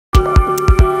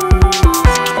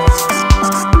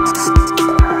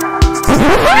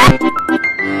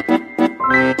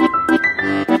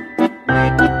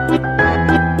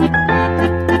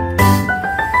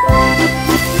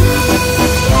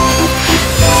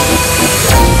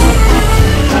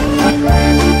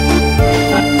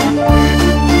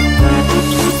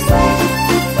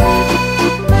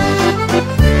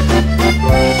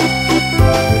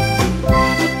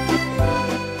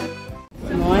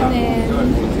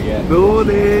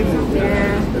Morning.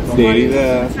 Yeah. Nearly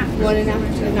there. Morning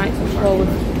after the night patrol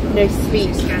with no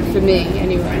sleep for me,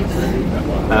 anyway.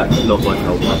 That's not my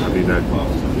fault, I have you know.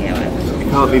 Yeah,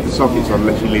 You can't leave the sockets on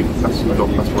unless you leave. That's my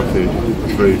food.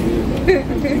 That's rude.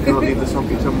 You can't leave the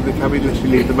sockets on the cabin unless you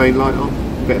leave the main light on.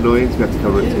 A bit annoying to have to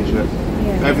cover a t-shirt.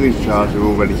 Yeah. Everything's charged, we're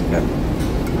all ready to go.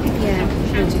 Yeah,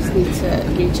 I just need to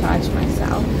recharge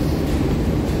myself.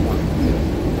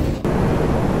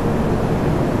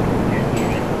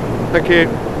 Thank you.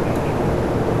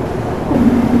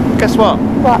 Guess what?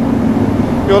 What?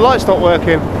 Your light's not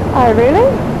working. Oh,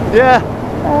 really? Yeah.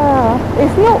 Oh,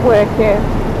 it's not working.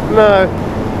 No.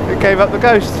 It gave up the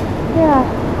ghost. Yeah.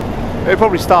 It'll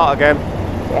probably start again.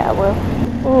 Yeah, well.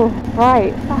 Oh,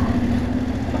 right.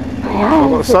 I've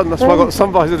got the sun, that's why I've got the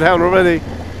sun visor down already.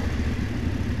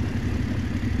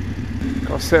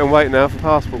 Got to sit and wait now for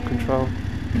passport control.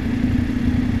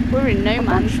 We're in no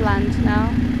man's land now.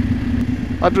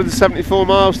 174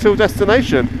 miles till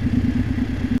destination.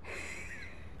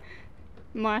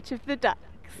 March of the Ducks.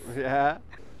 Yeah.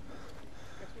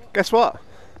 Guess what?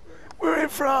 We're in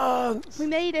France! We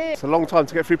made it. It's a long time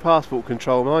to get through passport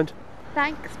control, mind.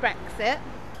 Thanks, Brexit.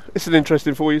 It's an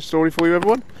interesting story for you,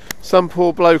 everyone. Some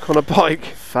poor bloke on a bike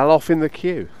fell off in the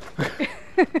queue.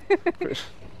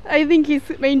 I think he's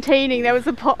maintaining there was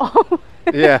a pothole.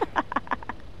 Yeah.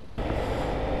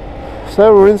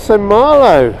 So we're in Saint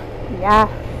Malo. Yeah.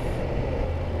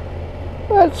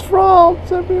 That's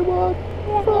France, everyone.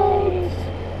 France.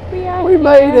 We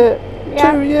made it.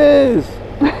 Yeah. 2 years.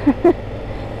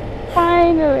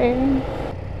 Finally.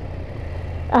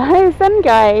 Oh, some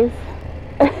guys.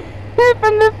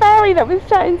 From the ferry that was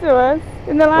chatting to us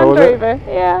in the Land Rover.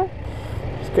 Yeah.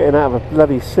 Just getting out of a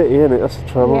bloody city, isn't it? That's the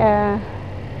trouble. Yeah.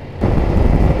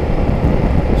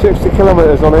 60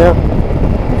 kilometres on here.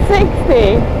 60?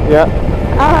 Yeah.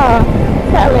 Ah,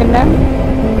 settling them.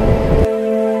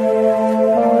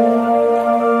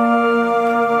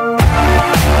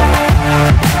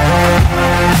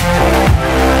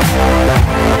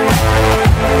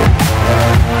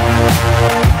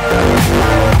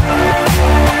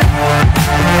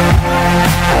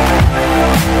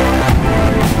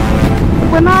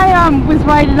 When I was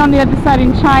riding on the other side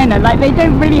in China, like they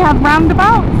don't really have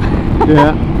roundabouts.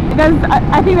 Yeah.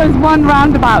 I think there was one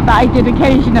roundabout that I did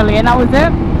occasionally and that was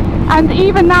it. And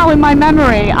even now in my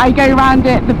memory I go round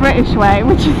it the British way,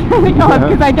 which is really odd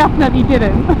because I definitely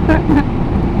didn't.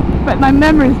 But my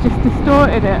memory's just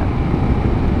distorted it.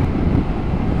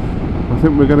 I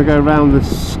think we're going to go round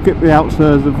skip the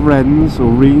outskirts of Rennes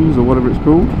or whatever it's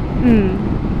called.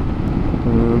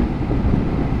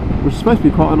 Which is supposed to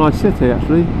be quite a nice city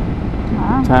actually.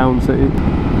 Town city.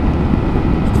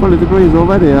 It's 20 degrees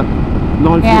already at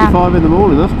 9:45 in the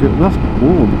morning. That's good. That's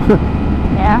warm.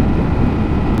 Yeah.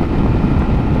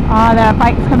 Oh, there are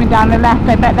bikes coming down the left.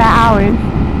 I bet they're ours.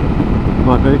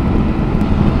 Might be.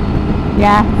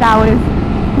 Yeah, it's ours.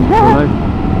 Really?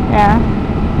 Yeah.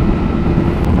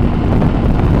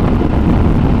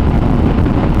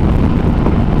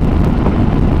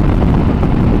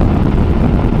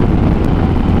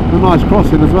 A nice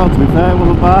crossing as well, to be fair. It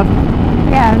wasn't bad.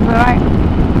 Yeah, it's alright.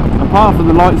 Apart from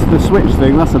the lights of the switch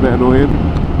thing, that's a bit annoying.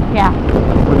 Yeah.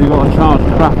 When you've got to charge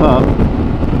crap up.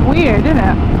 Weird, isn't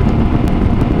it?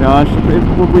 Yeah,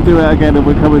 when we do it again and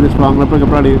we're coming this way, I'm going to bring a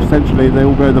bloody extension lead, they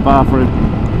all go in the bathroom.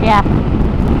 Yeah.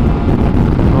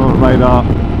 Oh, radar.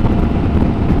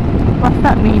 What's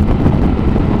that mean?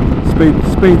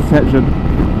 Speed detection.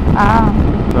 Ah.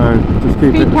 So, just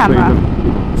keep Speed it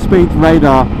camera. Speed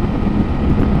radar.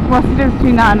 What's the difference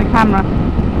between that and a camera?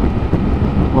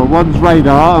 Well, one's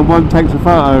radar and one takes a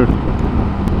photo.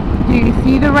 Do you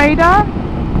see the radar?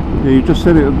 Yeah, you just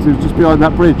seen it just behind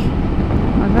that bridge.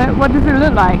 Was it? What does it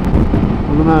look like? I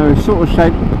don't know, it's sort of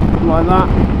shaped like that.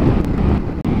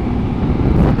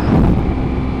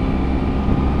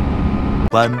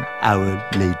 One hour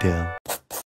later.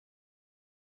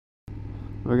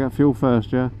 We'll get fuel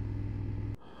first, yeah?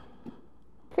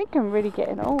 I think I'm really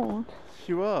getting old.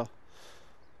 You are.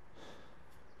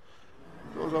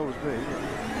 Not as old as me.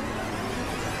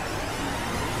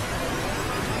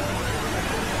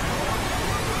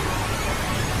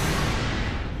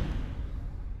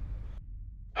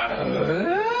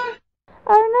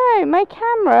 Oh no, my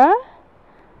camera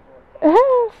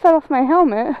fell off my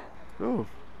helmet. Oh,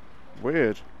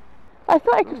 weird. I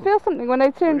thought I could feel something when I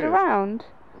turned around.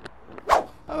 Oh,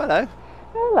 hello.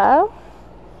 Hello.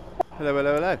 Hello,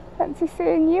 hello, hello. Fancy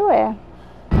seeing you here.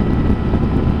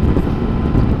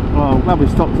 Well, I'm glad we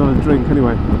stopped on a drink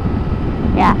anyway.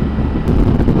 Yeah.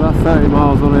 About 30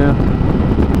 miles on here.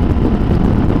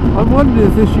 I'm wondering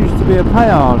if this used to be a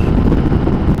péage.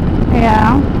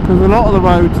 Yeah. Because a lot of the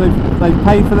roads, they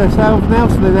pay for themselves now,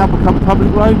 so they now become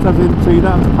public roads, as in, so you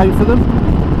don't have to pay for them.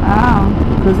 Oh.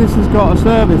 Because this has got a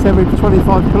service every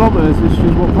 25 kilometres, which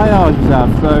is what peages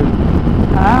have, so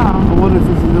I wonder if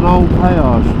this is an old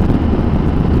peage.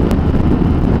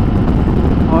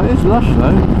 Oh, it is lush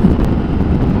though.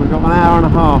 We've got an hour and a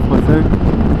half, I think.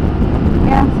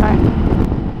 Yeah, sorry.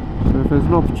 So if there's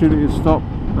an opportunity to stop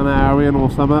an hour in or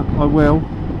something, I will.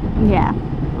 Yeah.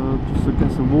 Just to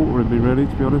get some water in me, really,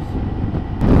 to be honest.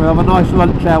 We'll have a nice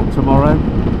lunch out tomorrow.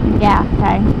 Yeah,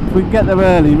 okay. If we can get there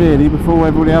early, really, before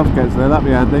everybody else gets there, that'd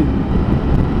be handy.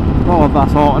 God,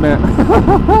 that's hot, isn't it?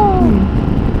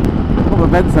 All the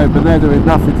vents open, they're doing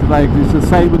nothing today because it's the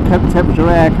same temperature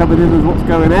air coming in as what's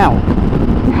going out.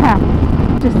 Yeah.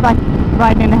 Just like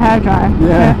riding a hairdryer.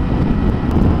 Yeah.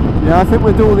 Yeah, I think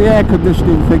we'll do all the air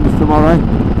conditioning things tomorrow.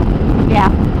 Yeah.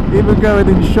 Even going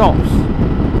in shops.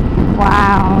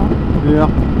 Wow. Yeah.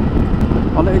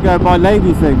 I'll let you go and buy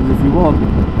lady things if you want.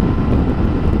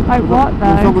 Like what though?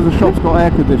 As long as the shop's got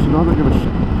air conditioning, I don't give a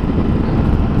shit.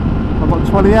 I've got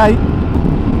 28.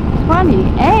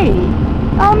 28?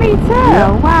 Oh, me too.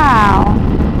 Yeah. Wow.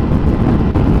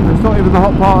 It's not even the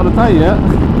hot part of the day yet.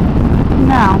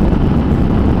 No.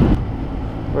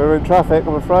 We're in traffic,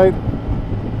 I'm afraid.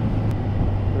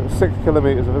 6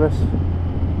 kilometres of this.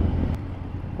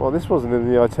 Well, this wasn't in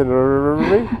the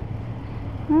itinerary.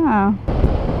 Oh.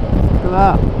 Look at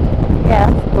that. Yeah,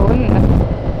 that's cool, isn't it?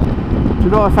 Do you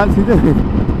know what I fancy doing?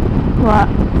 What?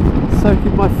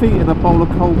 Soaking my feet in a bowl of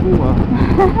cold water.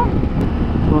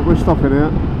 Right, we're stopping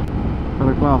here. And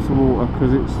a glass of water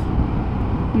because it's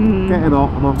getting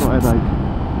hot and I've got a headache.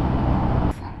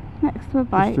 Next to a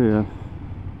bike. Just here.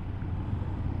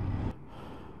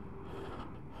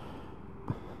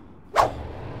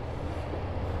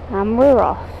 And we're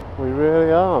off. We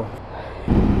really are.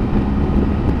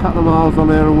 A couple of miles on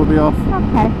here and we'll be off.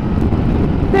 Okay.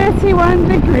 31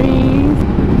 degrees.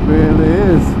 It really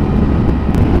is.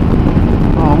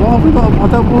 Oh, what have we got? I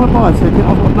don't want to buy a ticket.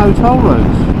 I've got no toll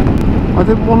roads. I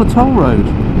didn't want a toll road.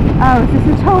 Oh, is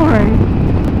this a toll road?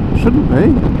 Shouldn't be.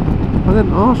 I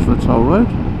didn't ask for a toll road.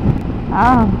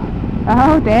 Oh.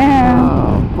 Oh, damn.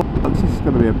 Oh, this is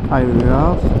going to be a pain in the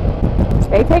arse.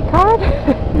 They take card?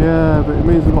 Yeah, but it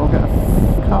means I've got to get a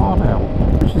card out,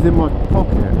 which is in my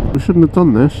pocket. We shouldn't have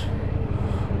done this.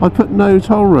 I put no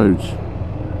toll roads.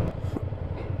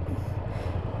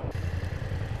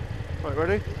 Right,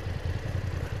 ready?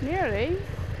 Nearly.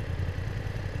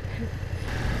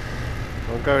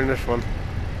 I'm going this one.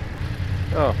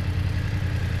 Oh.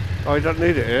 Oh, you don't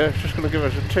need it here. It's just going to give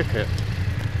us a ticket.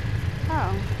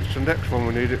 Oh. It's the next one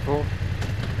we need it for.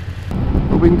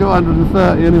 But we can go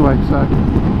 130 anyway, so.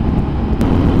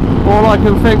 All I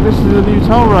can think, this is a new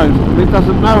toll road, and it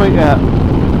doesn't know it yet.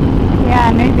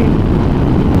 Yeah, maybe.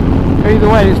 Either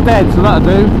way, it's dead, so that'll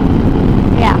do.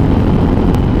 Yeah.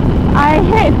 I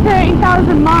hit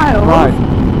 30,000 miles. Right.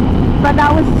 But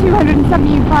that was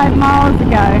 275 miles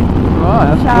ago. Right,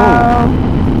 that's So,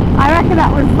 I reckon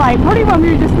that was like, probably when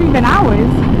we were just leaving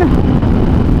ours.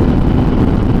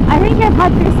 I think I've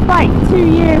had this bike 2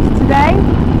 years today.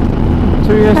 cool.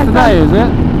 2 years today, is it?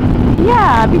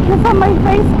 Yeah, because on my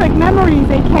Facebook memories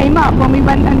it came up when we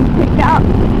went and picked it up.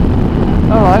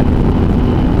 Alright,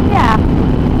 Yeah,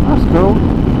 that's cool.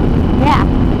 yeah.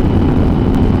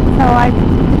 So I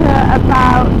put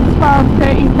about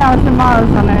 13,000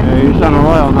 miles on it. Yeah, you've done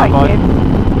alright on that Quite bike.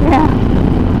 good. Yeah.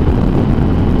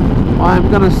 I'm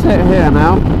going to sit here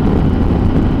now.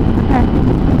 Okay.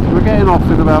 We're getting off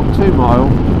in about 2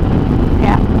 miles.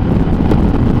 Yeah.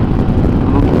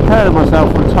 And I'm preparing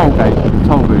myself for a toll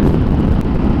booth.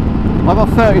 I've got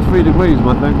 33 degrees,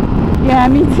 I think. Yeah,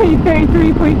 me too,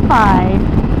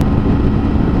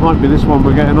 33.5. Might be this one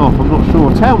we're getting off, I'm not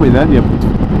sure. Tell me then, you...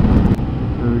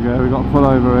 There we go, we've got to pull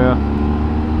over here.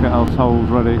 Get our tolls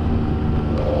ready.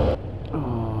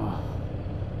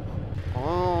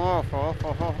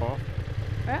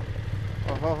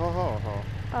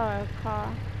 Oh, car.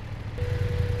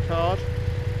 Card.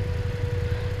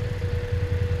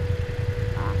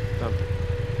 Done.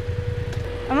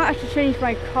 I might have to change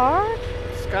my card.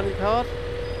 Scan your card.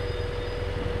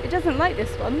 It doesn't like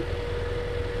this one.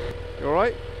 You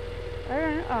alright? I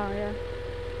don't know. Oh, yeah.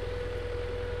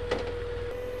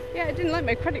 Yeah, it didn't like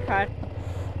my credit card.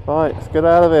 Right, let's get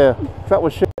out of here. That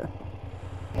was shit. Do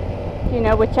you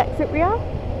know which exit we are?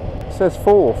 It says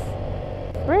 4th.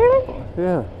 Really?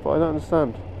 Yeah, but I don't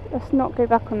understand. Let's not go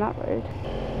back on that road.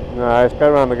 No, let's go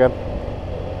around again.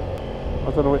 I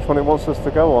don't know which one it wants us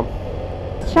to go on.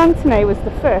 Chantenay was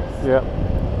the first. Yeah.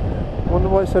 I wonder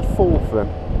why it said 4th then.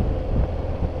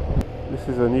 This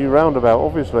is a new roundabout,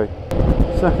 obviously.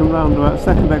 Second roundabout,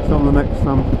 second exit on the next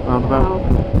roundabout.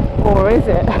 Oh. Or is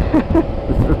it?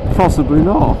 Possibly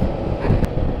not.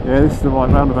 Yeah, this is the right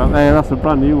roundabout. There, that's a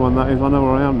brand new one, that is. I know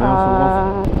where I am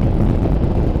now, sort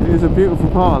of. It is a beautiful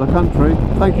part of the country.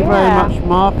 Thank you very much,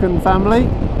 Mark and family.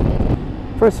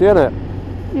 Pretty, isn't it?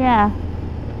 Yeah.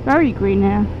 Very green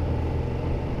here.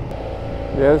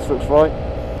 Yeah, this looks right.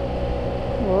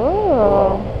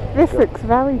 Whoa. This looks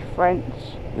very French.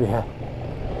 Yeah.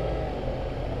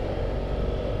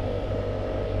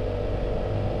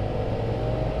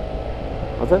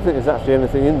 I don't think there's actually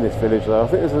anything in this village though. I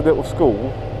think there's a little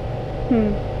school.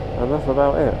 And that's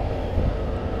about it.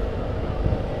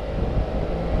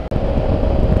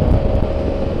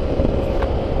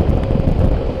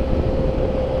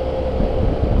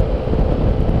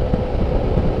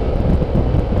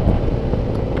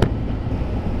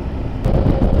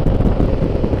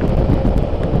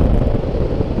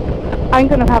 I'm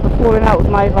going to have a falling out with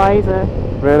my visor.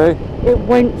 Really? It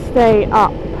won't stay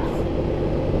up.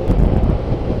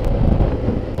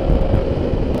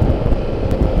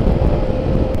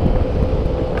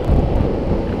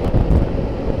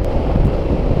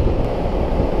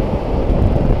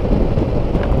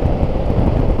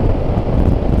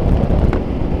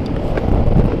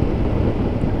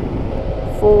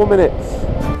 Minutes.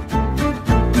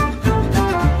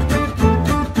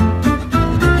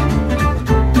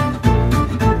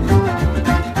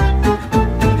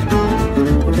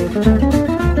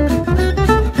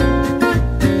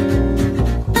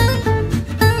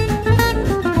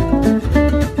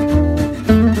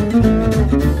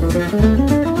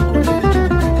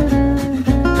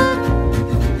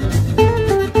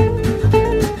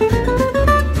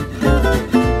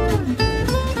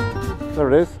 There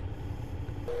it is.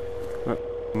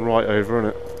 Right over, isn't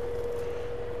it?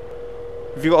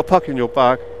 Have you got a puck in your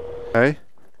bag? Hey?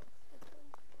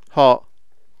 Hot.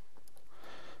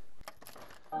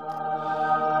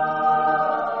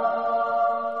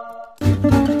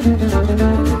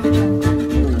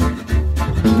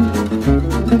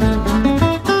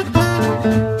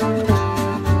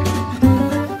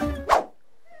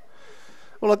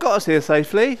 Well, I got us here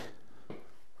safely.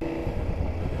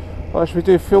 Right, should we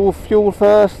do fuel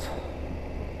first?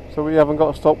 So we haven't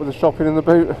got to stop with the shopping in the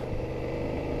boot.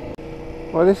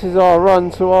 Well, this is our run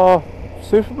to our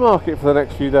supermarket for the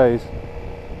next few days.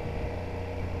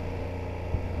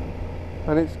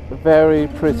 And it's very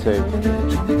pretty.